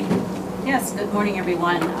Jenke. Yes, good morning,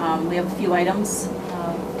 everyone. We have a few items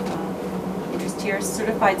interest here.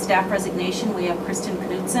 Certified staff resignation, we have Kristen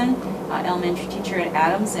Knudsen, elementary teacher at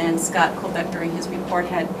Adams, and Scott Kobeck during his report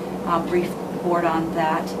had briefed the board on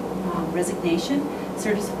that resignation.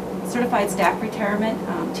 Certified staff retirement,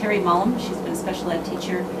 Terry Mullum, she's been a special ed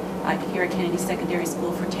teacher here at Kennedy Secondary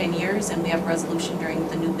School for 10 years, and we have a resolution during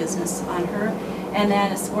the new business on her. And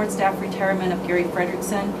then a support staff retirement of Gary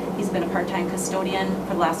Frederickson. He's been a part-time custodian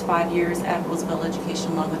for the last 5 years at Roosevelt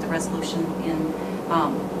Education, along with the resolution in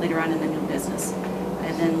later on in the new business.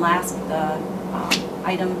 And then last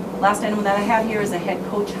item that I have here is a head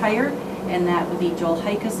coach hire, and that would be Joel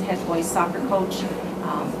Heikus, head boys soccer coach,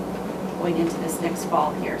 going into this next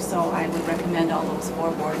fall here. So I would recommend all those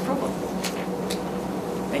for board approval.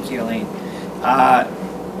 Thank you, Elaine.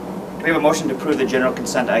 Do we have a motion to approve the general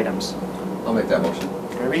consent items? I'll make that motion.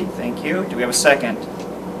 Kirby, thank you. Do we have a second?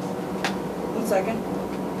 One second.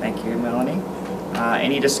 Thank you, Melanie.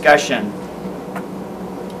 Any discussion?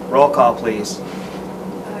 Roll call, please.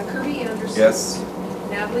 Kirby Anderson. Yes.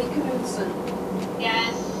 Natalie Knudsen.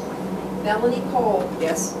 Yes. Melanie Cole.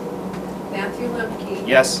 Yes. Matthew Lemke.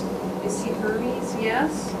 Yes. Missy Hermes,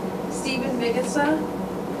 yes. Stephen Vigasa.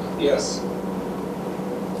 Yes.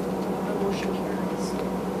 The motion carries.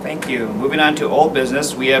 Thank you. Moving on to old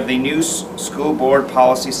business, we have the new school board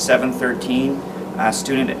policy 713,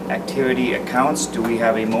 student activity accounts. Do we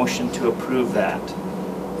have a motion to approve that?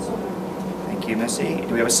 So moved. Thank you, Missy.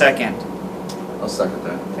 Do we have a second? I'll second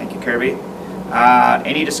that. Thank you, Kirby.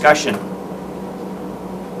 Any discussion?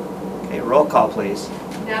 Okay, roll call, please.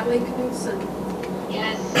 Natalie Knudsen.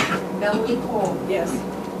 Yes. Melanie Cole. Yes.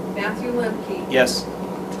 Matthew Lemke. Yes.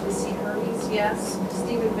 Missy Hermes, yes.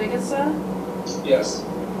 Stephen Vigasa. Yes.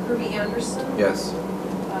 Kirby Anderson. Yes.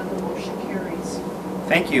 The motion carries.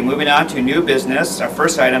 Thank you. Moving on to new business. Our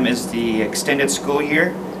first item is the extended school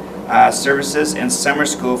year services and summer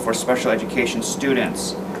school for special education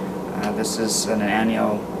students. This is an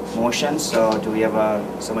annual motion, so do we have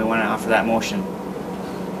somebody want to offer that motion?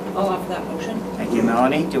 I'll offer that motion. Thank you,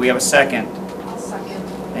 Melanie. Do we have a second? I'll second.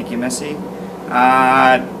 Thank you, Missy.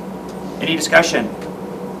 Any discussion?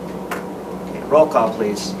 Okay, roll call,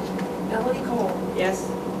 please. Melanie Cole. Yes.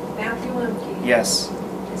 Matthew Lemke. Yes.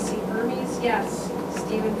 Missy Hermes, yes.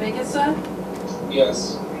 Stephen Vigasa.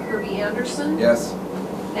 Yes. Kirby Anderson. Yes.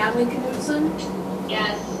 Natalie Knudsen.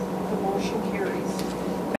 Yes. The motion carries.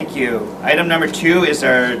 Thank you. Item number 2 is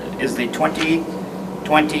the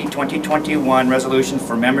 2020-2021 resolution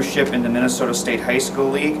for membership in the Minnesota State High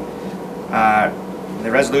School League.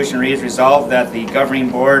 The resolution reads, resolved that the governing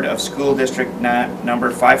board of school district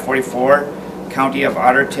number 544, County of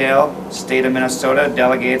Otter Tail, State of Minnesota,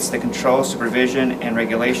 delegates the control, supervision, and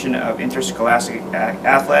regulation of interscholastic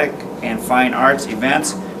athletic and fine arts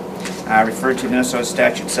events referred to Minnesota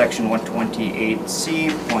Statute Section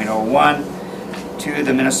 128C.01 to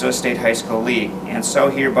the Minnesota State High School League, and so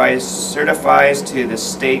hereby certifies to the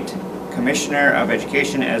State Commissioner of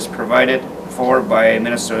Education as provided for by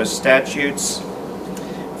Minnesota statutes.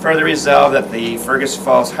 Further resolved that the Fergus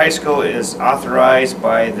Falls High School is authorized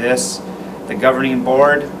by the governing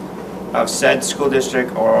board of said school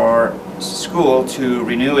district or school to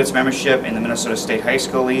renew its membership in the Minnesota State High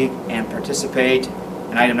School League and participate,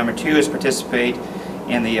 and item number 2 is participate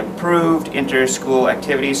in the approved inter-school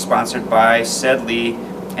activities sponsored by said league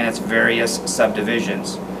and its various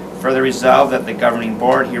subdivisions. Further resolved that the governing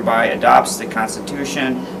board hereby adopts the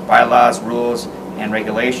Constitution, bylaws, rules, and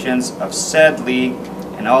regulations of said league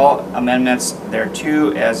and all amendments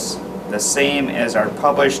thereto as the same as are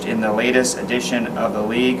published in the latest edition of the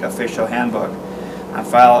League Official Handbook on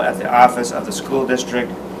file at the office of the school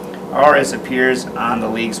district or as appears on the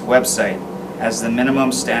League's website as the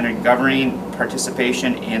minimum standard governing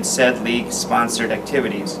participation in said League-sponsored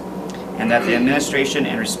activities, and that the administration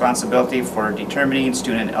and responsibility for determining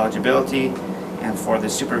student eligibility and for the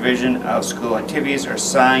supervision of school activities are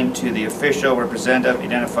assigned to the official representative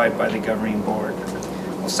identified by the governing board.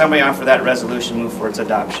 Will somebody offer that resolution move for its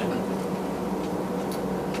adoption?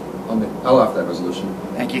 I'll offer that resolution.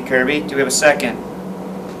 Thank you, Kirby. Do we have a second?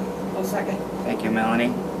 I'll second. Thank you,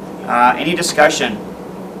 Melanie. Any discussion?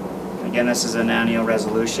 Again, this is an annual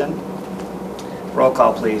resolution. Roll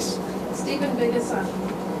call, please. Stephen Vigasa.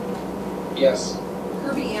 Yes.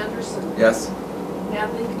 Kirby Anderson. Yes.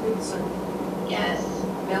 Natalie Knudsen. Yes.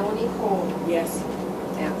 Melanie Cole. Yes.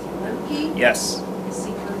 Matthew Lemke. Yes.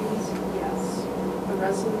 Missy Hermes, yes. The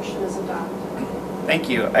resolution is adopted. Thank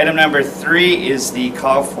you. Item number 3 is the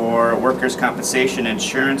call for workers' compensation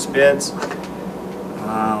insurance bids. Do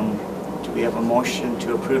we have a motion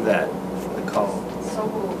to approve that for the call? So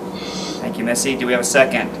moved. Thank you, Missy. Do we have a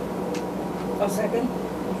second? I'll second.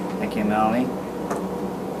 Thank you, Melanie.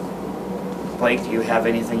 Blake, do you have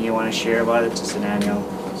anything you want to share about it? It's just an annual.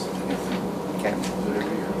 Okay.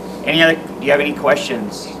 Do you have any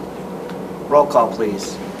questions? Roll call,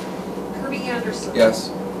 please. Kirby Anderson.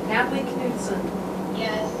 Yes. Natalie Knudsen.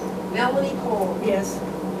 Yes. Melanie Cole. Yes.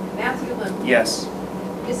 Matthew Lemke. Yes.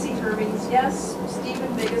 Missy Hermes, yes.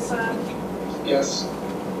 Stephen Vigasa. Yes.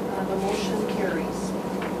 The motion carries.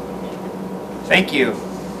 Thank you.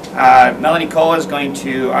 Melanie Cole is going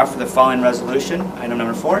to offer the following resolution, item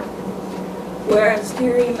number 4. Whereas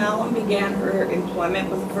Terry Mallon began her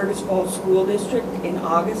employment with the Fergus Falls School District in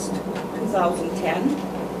August 2010,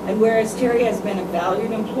 and whereas Terry has been a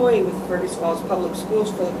valued employee with Fergus Falls Public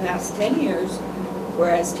Schools for the past 10 years,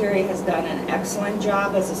 whereas Terry has done an excellent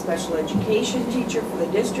job as a special education teacher for the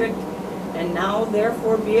district, and now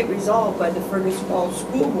therefore be it resolved by the Fergus Falls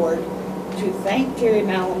School Board to thank Terry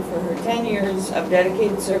Mallon for her 10 years of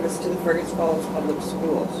dedicated service to the Fergus Falls Public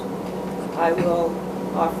Schools. I will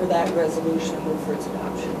offer that resolution and move for its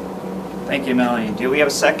adoption. Thank you, Melanie. Do we have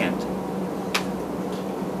a second?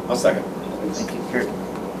 I'll second. Thank you, Kurt.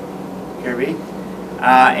 Kirby.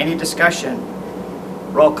 Any discussion?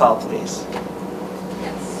 Roll call, please.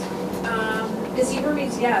 Yes. Missy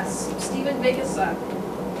Hermes, yes. Stephen Vigasa.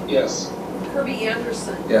 Yes. Kirby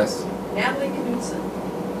Anderson. Yes. Natalie Knudsen.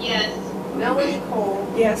 Yes. Melanie Cole.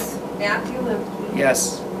 Yes. Matthew Limkey.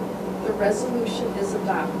 Yes. The resolution is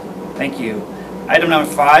adopted. Thank you. Item number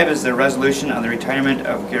 5 is the resolution on the retirement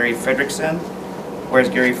of Gary Fredrickson. Whereas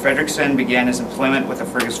Gary Fredrickson began his employment with the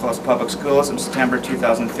Fergus Falls Public Schools in September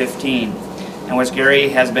 2015. And whereas Gary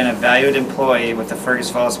has been a valued employee with the Fergus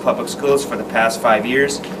Falls Public Schools for the past 5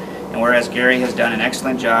 years. And whereas Gary has done an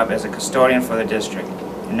excellent job as a custodian for the district.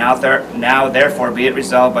 And now therefore be it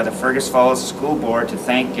resolved by the Fergus Falls School Board to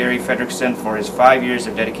thank Gary Fredrickson for his 5 years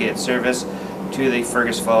of dedicated service to the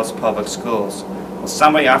Fergus Falls Public Schools. Will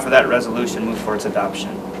somebody offer that resolution, move for its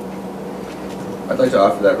adoption? I'd like to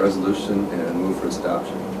offer that resolution and move for its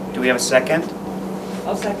adoption. Do we have a second?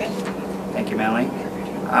 I'll second. Thank you, Melanie.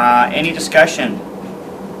 Any discussion?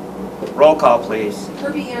 Roll call, please.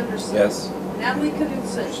 Kirby Anderson. Yes. Natalie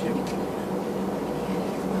Knudsen.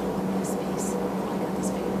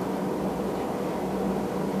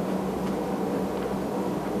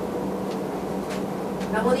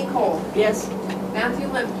 Melanie Cole. Yes. Matthew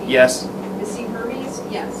Lemke. Yes. Missy Hermes,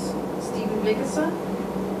 yes. Stephen Vigasa.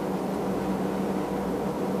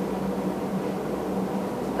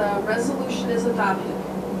 The resolution is adopted.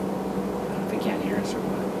 They can't hear us or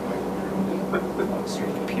what? Oh,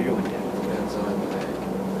 sorry, the computer went down. Depends on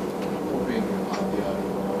hoping on the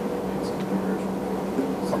audio and some conversion.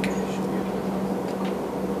 Okay.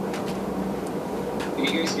 Can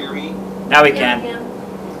you guys hear me? Now we Yeah, can.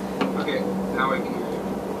 Okay, now I can hear you.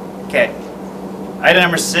 Okay. Item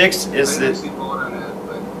number 6 I is didn't the... actually vote on that,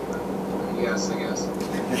 but yes, I guess.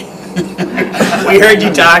 We heard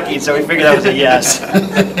you talking, so we figured that was a yes.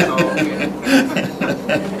 Oh, okay.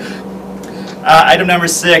 Item number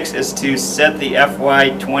 6 is to set the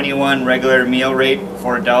FY21 regular meal rate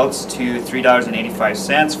for adults to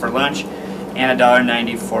 $3.85 for lunch and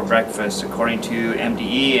 $1.90 for breakfast, according to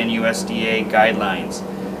MDE and USDA guidelines.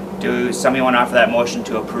 Do somebody want to offer that motion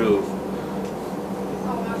to approve?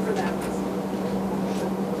 I'll offer that.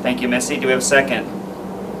 Thank you, Missy. Do we have a second?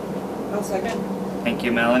 I'll second. Thank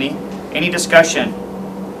you, Melanie. Any discussion?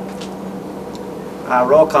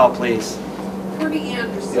 Roll call, please. Kirby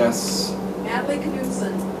Anderson. Yes. Natalie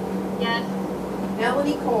Knudsen. Yes.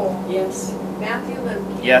 Melanie Cole. Yes. Matthew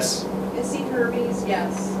Lemke. Yes. Missy Hermes,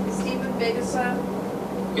 yes. Stephen Vigasa.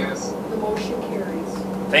 Yes. The motion carries.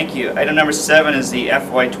 Thank you. Item number 7 is the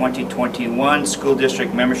FY 2021 School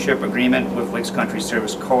District Membership Agreement with Lakes Country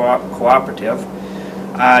Service Cooperative.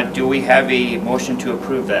 Do we have a motion to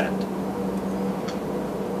approve that?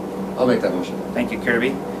 I'll make that motion. Thank you,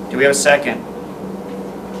 Kirby. Do we have a second?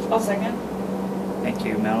 I'll second. Thank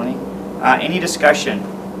you, Melanie. Any discussion?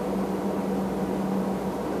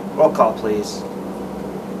 Roll call, please.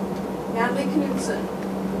 Natalie Knudsen.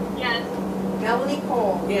 Yes. Melanie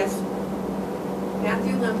Cole. Yes.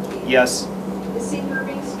 Matthew Lemke. Yes. Missy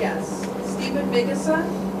Hermes, yes. Stephen Vigasa.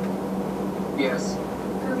 Yes.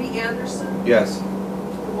 Kirby Anderson. Yes.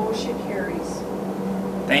 The motion carries.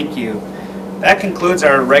 Thank you. That concludes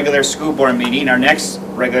our regular school board meeting. Our next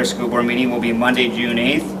regular school board meeting will be Monday, June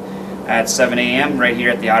 8th at 7 a.m. right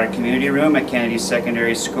here at the Otter Community Room at Kennedy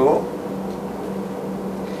Secondary School.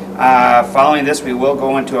 Following this, we will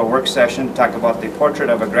go into a work session to talk about the portrait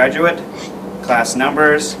of a graduate, class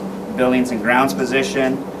numbers, buildings and grounds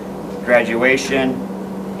position, graduation,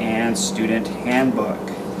 and student handbook.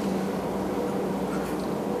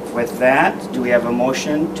 With that, do we have a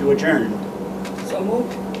motion to adjourn? So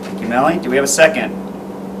moved. Thank you, Melanie. Do we have a second?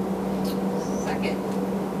 Second.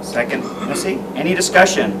 Second, Missy. Any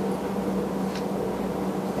discussion?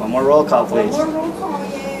 One more roll call, One please. more roll call,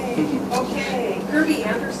 yay. Okay. Kirby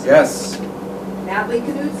Anderson. Yes. Natalie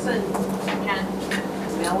Knudsen. Yes.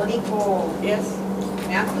 Melanie Cole. Yes.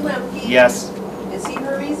 Matthew Lemke. Yes. Missy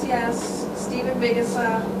Hermes, yes. Stephen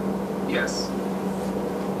Vigasa. Yes.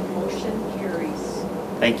 Motion carries.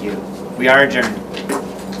 Thank you. We are adjourned.